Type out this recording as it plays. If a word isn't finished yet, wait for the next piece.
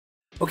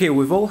Okay,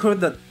 we've all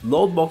heard that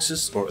load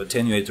boxes or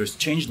attenuators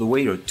change the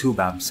way your tube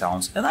amp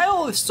sounds, and I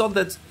always thought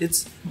that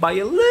it's by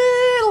a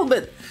little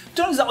bit.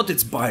 Turns out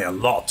it's by a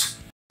lot.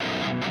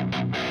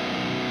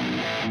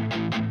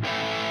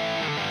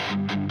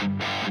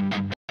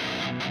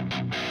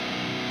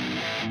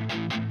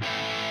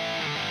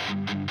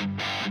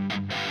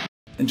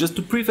 And just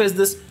to preface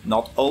this,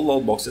 not all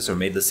load boxes are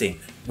made the same.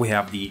 We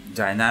have the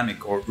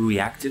dynamic or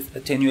reactive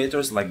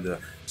attenuators like the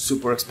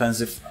super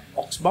expensive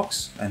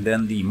box, and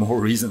then the more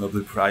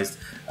reasonably priced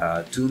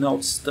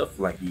two-note stuff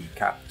like the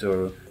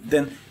captor.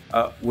 Then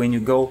when you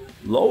go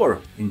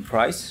lower in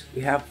price,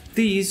 we have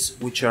these,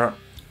 which are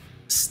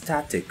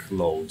static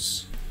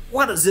loads.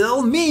 What does it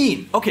all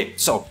mean? Okay,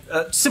 so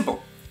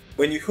simple.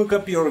 When you hook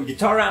up your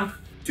guitar amp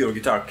to your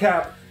guitar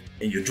cab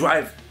and you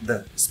drive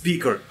the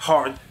speaker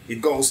hard, it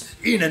goes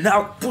in and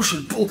out, push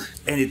and pull,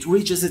 and it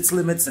reaches its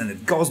limits and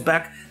it goes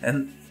back,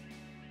 and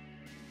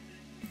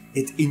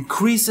it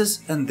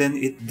increases and then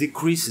it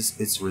decreases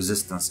its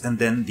resistance, and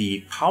then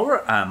the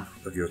power amp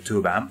of your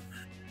tube amp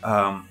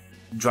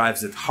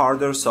drives it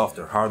harder,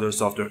 softer, harder,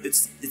 softer.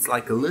 It's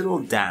like a little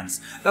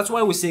dance. That's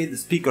why we say the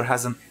speaker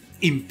has an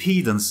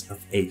impedance of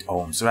 8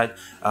 ohms, right?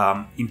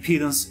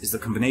 Impedance is the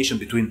combination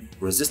between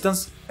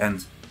resistance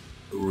and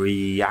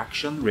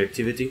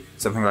reactivity,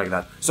 something like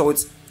that. So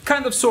it's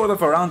kind of sort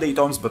of around 8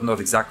 ohms, but not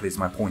exactly, is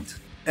my point.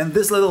 And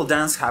this little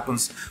dance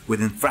happens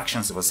within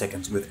fractions of a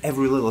second, with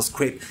every little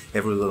scrape,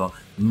 every little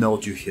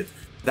note you hit.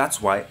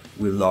 That's why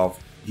we love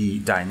the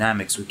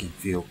dynamics we can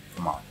feel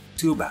from our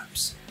tube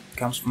amps. It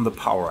comes from the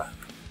power amp.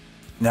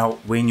 Now,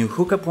 when you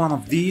hook up one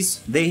of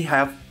these, they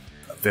have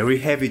a very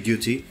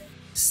heavy-duty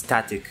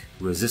static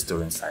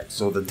resistor inside,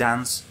 so the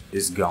dance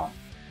is gone.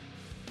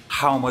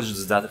 How much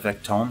does that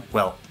affect tone?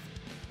 Well,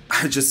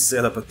 I just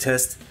set up a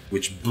test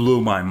which blew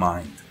my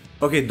mind.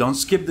 Okay, don't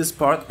skip this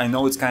part. I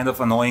know it's kind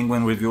of annoying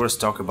when reviewers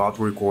talk about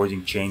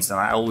recording chains, and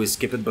I always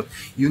skip it, but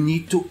you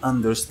need to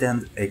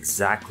understand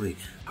exactly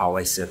how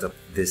I set up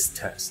this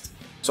test.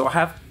 So I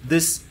have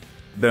this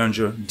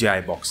Behringer DI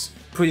box.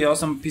 Pretty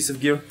awesome piece of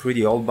gear,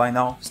 pretty old by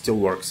now, still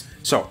works.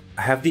 So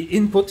I have the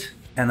input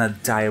and a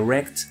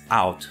direct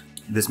out.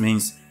 This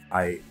means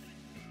I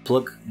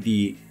plug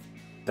the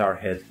guitar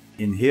head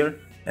in here,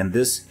 and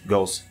this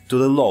goes to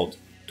the load,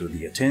 to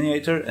the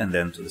attenuator, and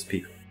then to the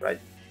speaker, right?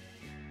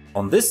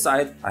 On this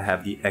side, I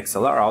have the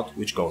XLR out,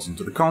 which goes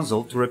into the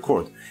console to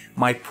record.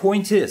 My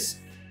point is,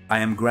 I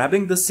am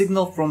grabbing the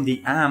signal from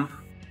the amp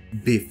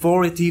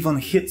before it even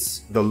hits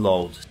the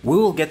load. We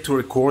will get to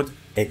record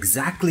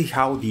exactly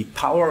how the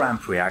power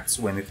amp reacts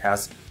when it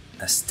has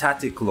a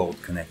static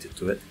load connected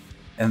to it,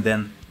 and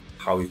then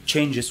how it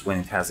changes when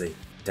it has a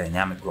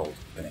dynamic load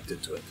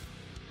connected to it.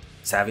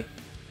 Savvy?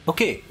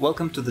 Okay,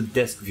 welcome to the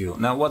desk view.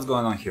 Now what's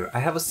going on here? I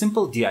have a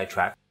simple DI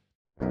track.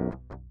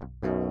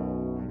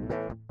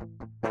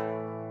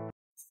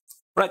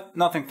 Right,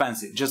 nothing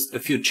fancy, just a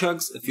few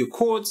chugs, a few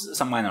chords,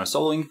 some minor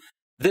soloing.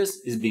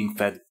 This is being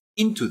fed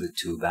into the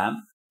tube amp,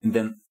 and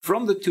then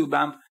from the tube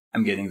amp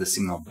I'm getting the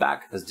signal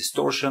back as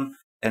distortion,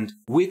 and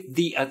with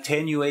the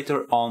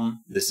attenuator on,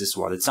 this is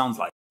what it sounds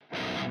like.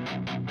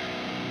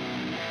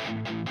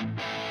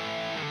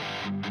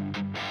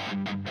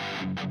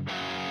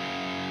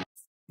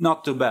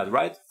 Not too bad,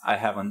 right? I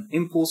have an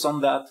impulse on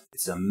that.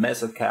 It's a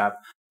method cab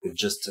with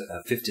just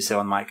a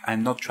 57 mic.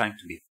 I'm not trying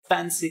to be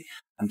fancy.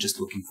 I'm just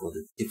looking for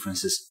the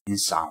differences in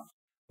sound.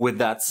 With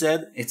that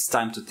said, it's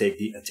time to take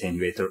the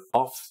attenuator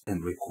off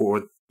and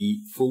record the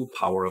full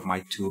power of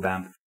my tube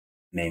amp.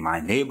 May my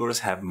neighbors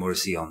have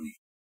mercy on me.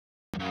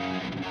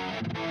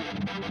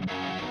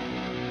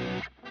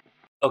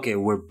 Okay,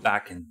 we're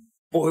back, and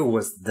boy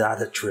was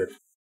that a trip.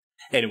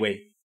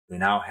 Anyway, we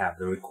now have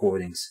the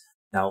recordings.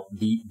 Now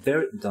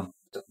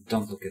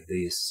don't look at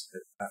these,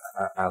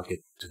 I'll get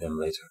to them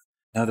later.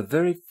 Now the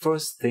very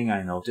first thing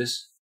I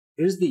notice,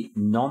 here's the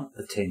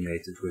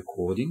non-attenuated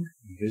recording,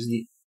 here's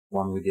the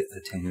one with the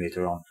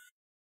attenuator on.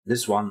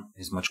 This one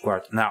is much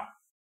quieter. Now,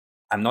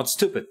 I'm not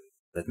stupid,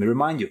 let me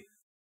remind you,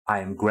 I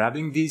am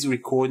grabbing these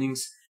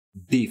recordings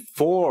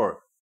before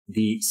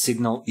the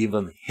signal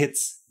even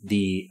hits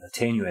the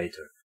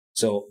attenuator.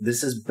 So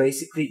this is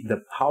basically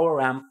the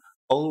power amp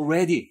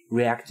already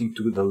reacting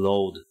to the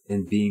load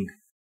and being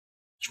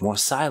much more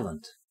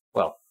silent.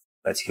 Well,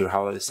 let's hear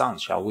how it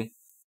sounds, shall we?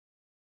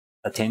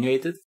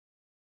 Attenuated.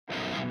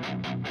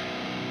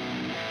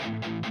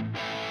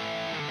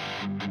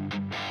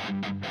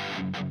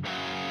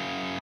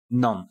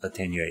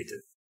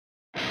 Non-attenuated.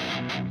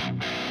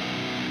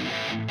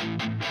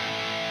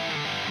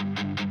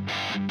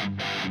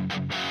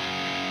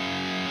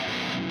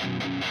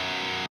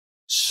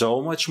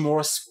 So much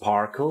more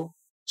sparkle,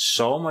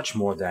 so much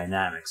more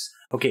dynamics.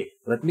 Okay,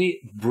 let me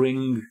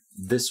bring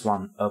this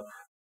one up.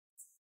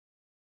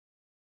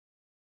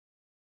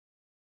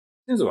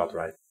 Seems about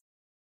right.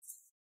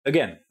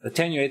 Again,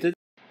 attenuated.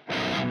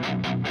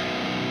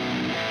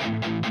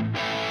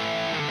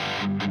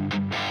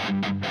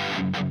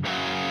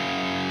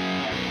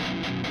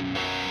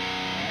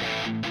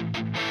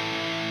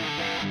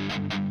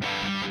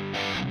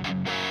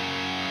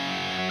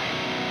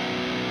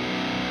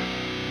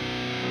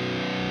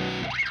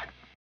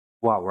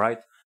 Wow, right?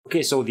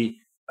 Okay, so the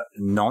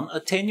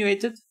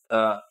non-attenuated,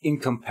 in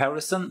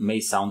comparison, may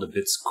sound a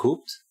bit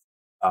scooped,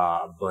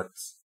 but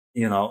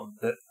you know,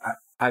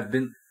 I've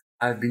been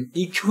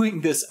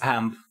EQing this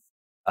amp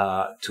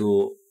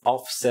to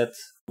offset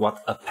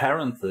what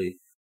apparently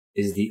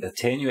is the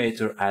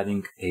attenuator,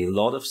 adding a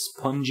lot of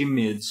spongy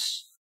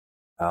mids,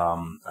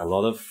 a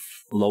lot of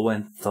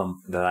low-end thump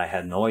that I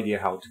had no idea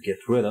how to get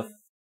rid of,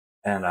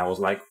 and I was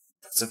like,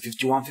 that's a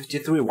 51,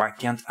 53, why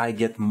can't I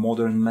get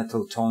modern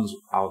metal tones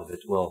out of it?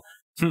 Well,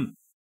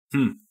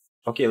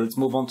 okay, let's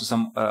move on to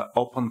some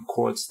open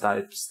chords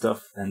type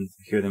stuff and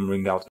hear them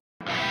ring out.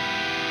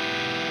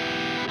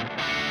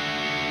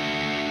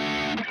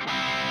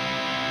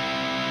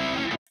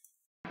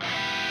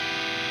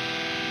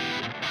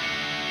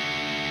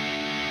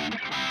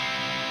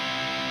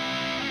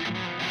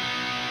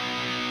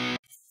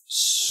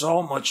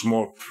 So much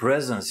more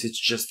presence. It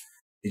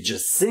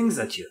just sings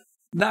at you.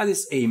 That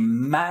is a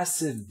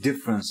massive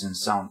difference in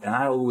sound, and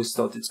I always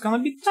thought it's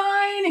gonna be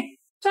tiny.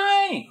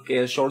 Okay,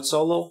 a short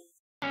solo.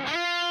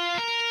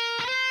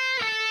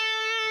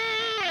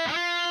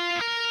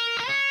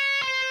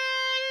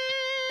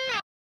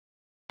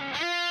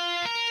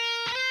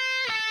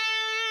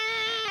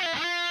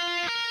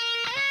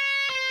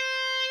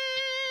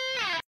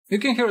 You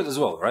can hear it as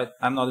well, right?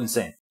 I'm not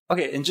insane.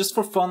 Okay, and just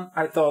for fun,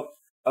 I thought,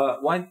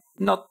 why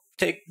not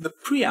take the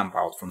preamp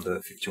out from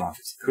the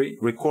 5153,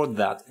 record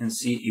that, and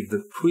see if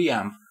the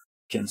preamp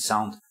can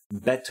sound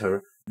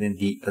better than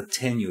the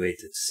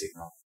attenuated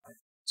signal. Right?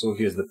 So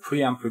here's the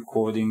preamp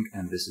recording,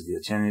 and this is the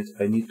attenuated.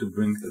 I need to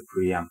bring the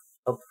preamp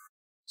up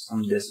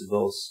some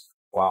decibels.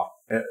 Wow,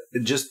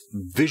 just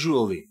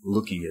visually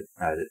looking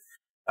at it,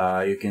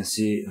 you can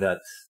see that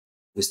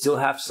we still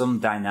have some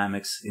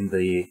dynamics in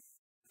the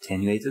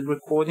attenuated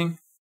recording,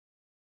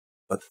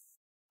 but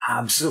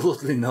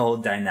absolutely no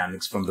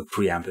dynamics from the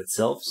preamp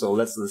itself. So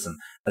let's listen.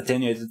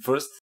 Attenuated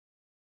first.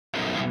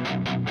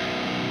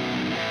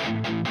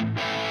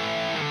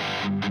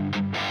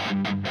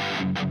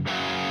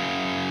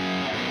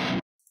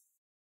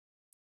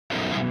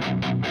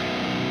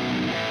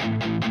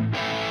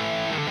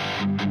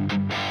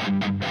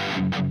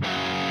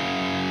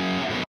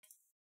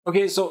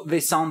 Okay, so they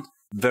sound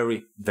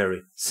very,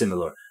 very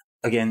similar.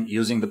 Again,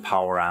 using the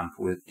power amp,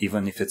 with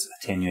even if it's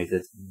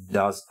attenuated,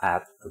 does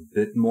add a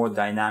bit more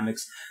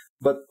dynamics.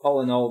 But all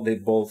in all, they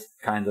both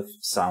kind of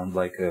sound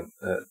like a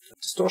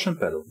distortion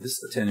pedal. This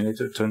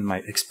attenuator turned my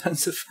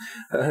expensive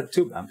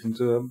tube amp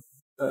into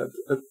a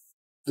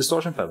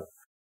distortion pedal.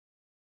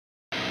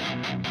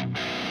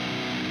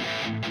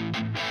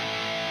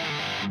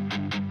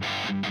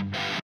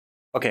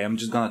 Okay, I'm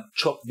just gonna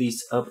chop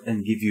these up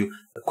and give you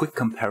a quick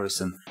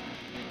comparison.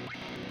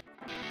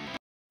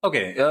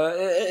 Okay,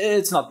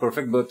 it's not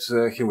perfect, but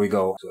here we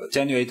go. So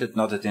attenuated,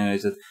 not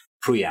attenuated,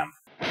 preamp.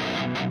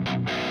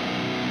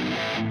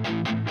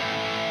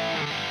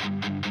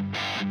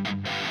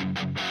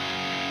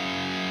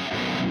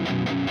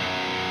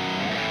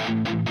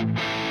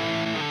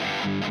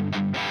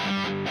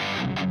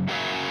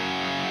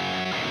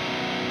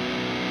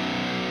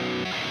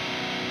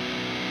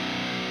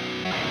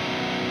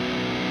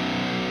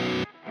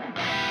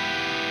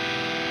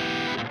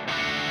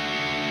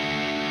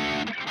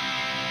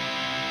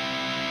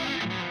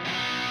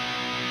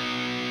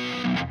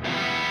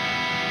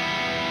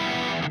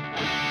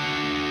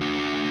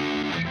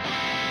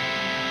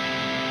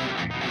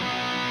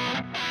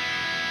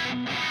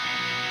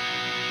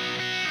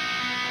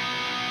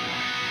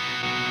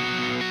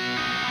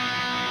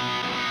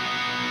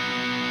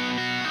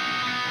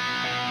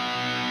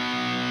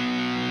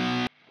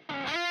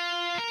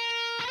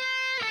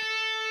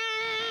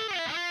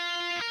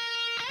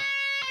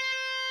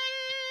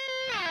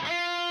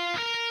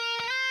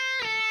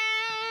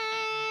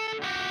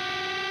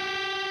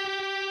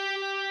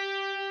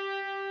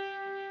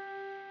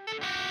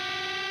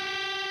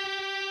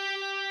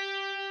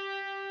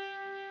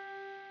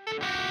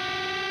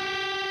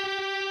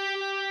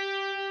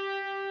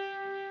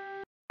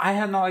 I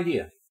had no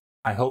idea.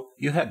 I hope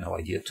you had no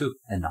idea too,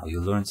 and now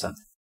you learned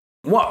something.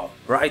 Wow,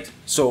 right?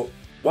 So,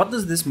 what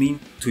does this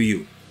mean to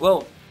you?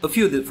 Well, a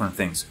few different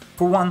things.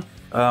 For one,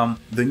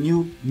 the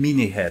new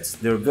mini heads,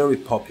 they're very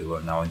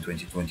popular now in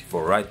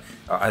 2024, right?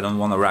 I don't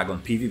want to rag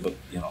on PV, but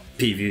you know,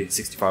 PV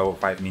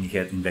 6505 mini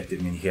head,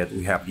 Invective mini head,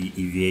 we have the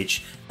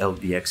EVH,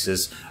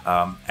 LBXs,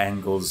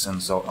 angles,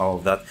 and so all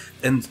of that.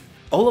 And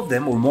all of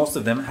them, or most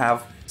of them,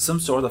 have some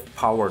sort of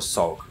power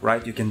sock,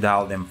 right? You can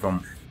dial them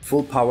from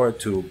full power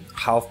to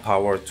half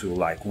power to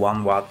like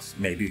 1 watt,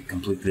 maybe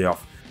completely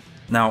off.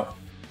 Now,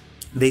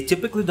 they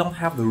typically don't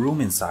have the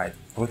room inside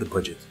or the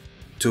budget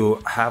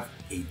to have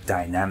a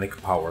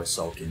dynamic power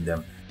sock in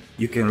them.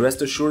 You can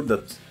rest assured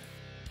that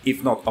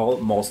if not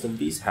all, most of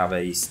these have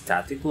a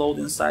static load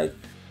inside.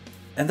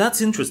 And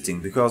that's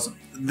interesting because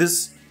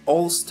this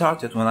all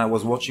started when I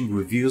was watching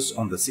reviews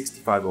on the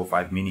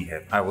 6505 mini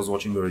head. I was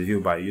watching a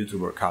review by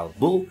YouTuber Kyle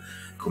Bull,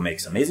 who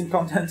makes amazing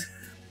content.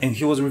 And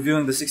he was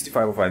reviewing the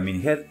 6505 mini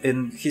head,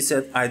 and he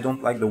said, I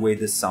don't like the way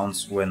this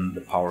sounds when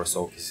the power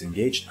sock is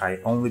engaged. I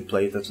only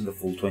play it at the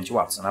full 20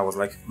 watts. And I was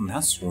like,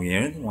 that's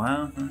weird,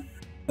 wow.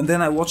 And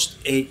then I watched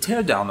a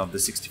teardown of the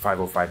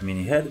 6505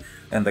 mini head,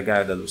 and the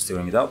guy that was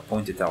tearing it out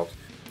pointed out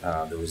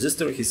the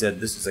resistor. He said,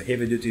 this is a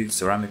heavy-duty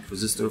ceramic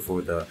resistor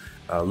for the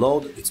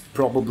load. It's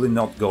probably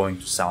not going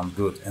to sound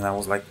good. And I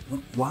was like,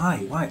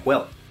 why?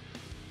 Well,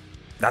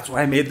 that's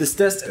why I made this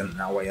test, and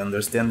now I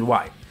understand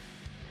why.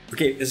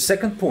 Okay, the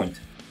second point.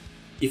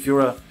 If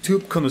you're a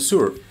tube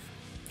connoisseur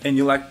and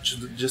you like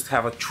to just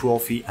have a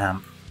trophy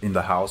amp in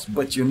the house,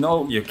 but you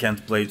know you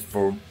can't play it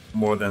for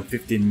more than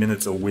 15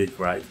 minutes a week,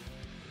 right?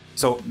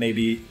 So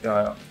maybe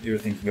you're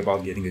thinking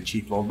about getting a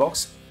cheap load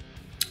box.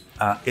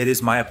 It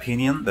is my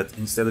opinion that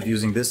instead of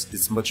using this,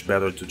 it's much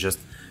better to just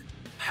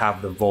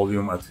have the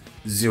volume at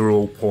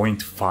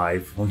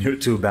 0.5 on your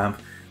tube amp.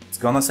 It's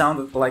gonna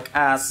sound like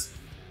ass,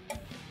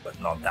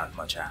 but not that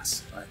much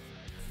ass, right?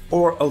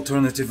 Or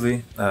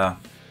alternatively,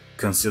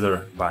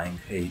 consider buying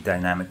a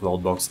dynamic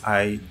load box.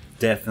 I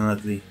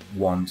definitely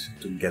want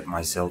to get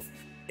myself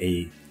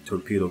a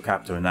torpedo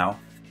captor now.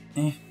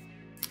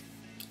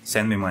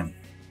 Send me money.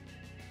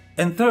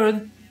 And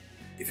third,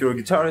 if you're a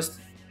guitarist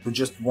who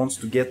just wants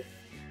to get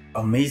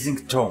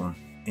amazing tone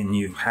and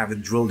you have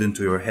it drilled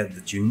into your head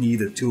that you need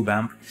a tube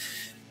amp,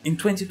 in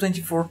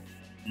 2024,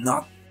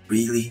 not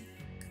really.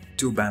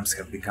 Tube amps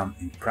have become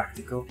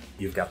impractical.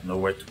 You've got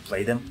nowhere to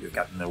play them, you've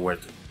got nowhere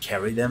to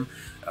carry them,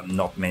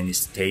 not many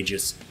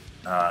stages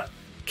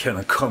can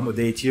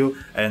accommodate you,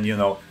 and you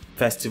know,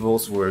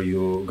 festivals where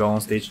you go on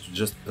stage to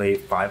just play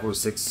 5 or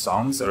 6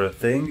 songs are a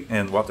thing,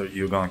 and what are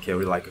you gonna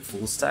carry like a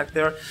full stack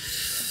there?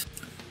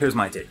 Here's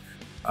my take.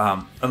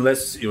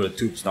 Unless you're a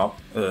tube snob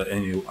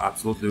and you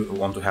absolutely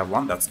want to have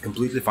one, that's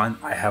completely fine,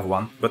 I have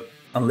one, but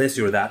unless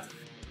you're that,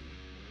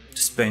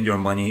 spend your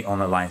money on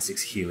a Line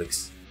 6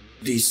 Helix.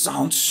 These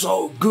sound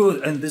so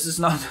good, and this is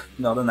not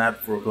an ad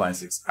for Line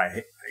 6.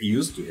 I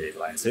used to hate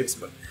Line 6,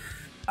 but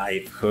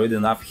I've heard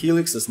enough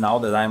Helixes now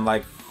that I'm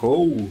like,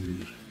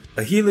 holy.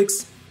 A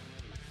Helix,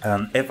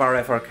 an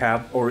FR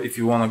cab, or if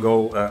you want to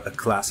go a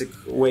classic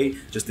way,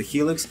 just a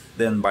Helix,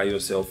 then buy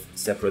yourself a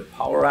separate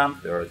power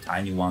amp. There are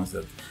tiny ones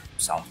that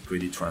sound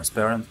pretty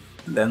transparent,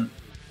 and then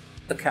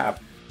the cab.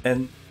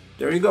 And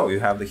there you go, you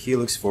have the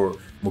Helix for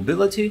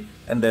mobility,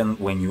 and then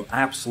when you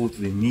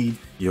absolutely need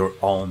your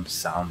own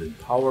sound and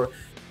power,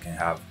 you can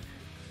have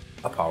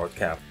a powered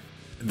cab.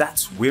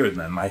 That's weird,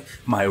 man.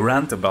 My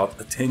rant about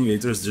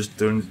attenuators just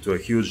turned into a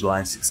huge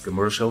Line 6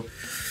 commercial.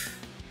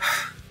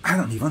 I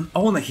don't even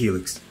own a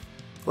Helix.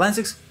 Line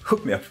 6,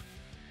 hook me up.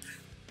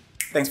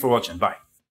 Thanks for watching, bye.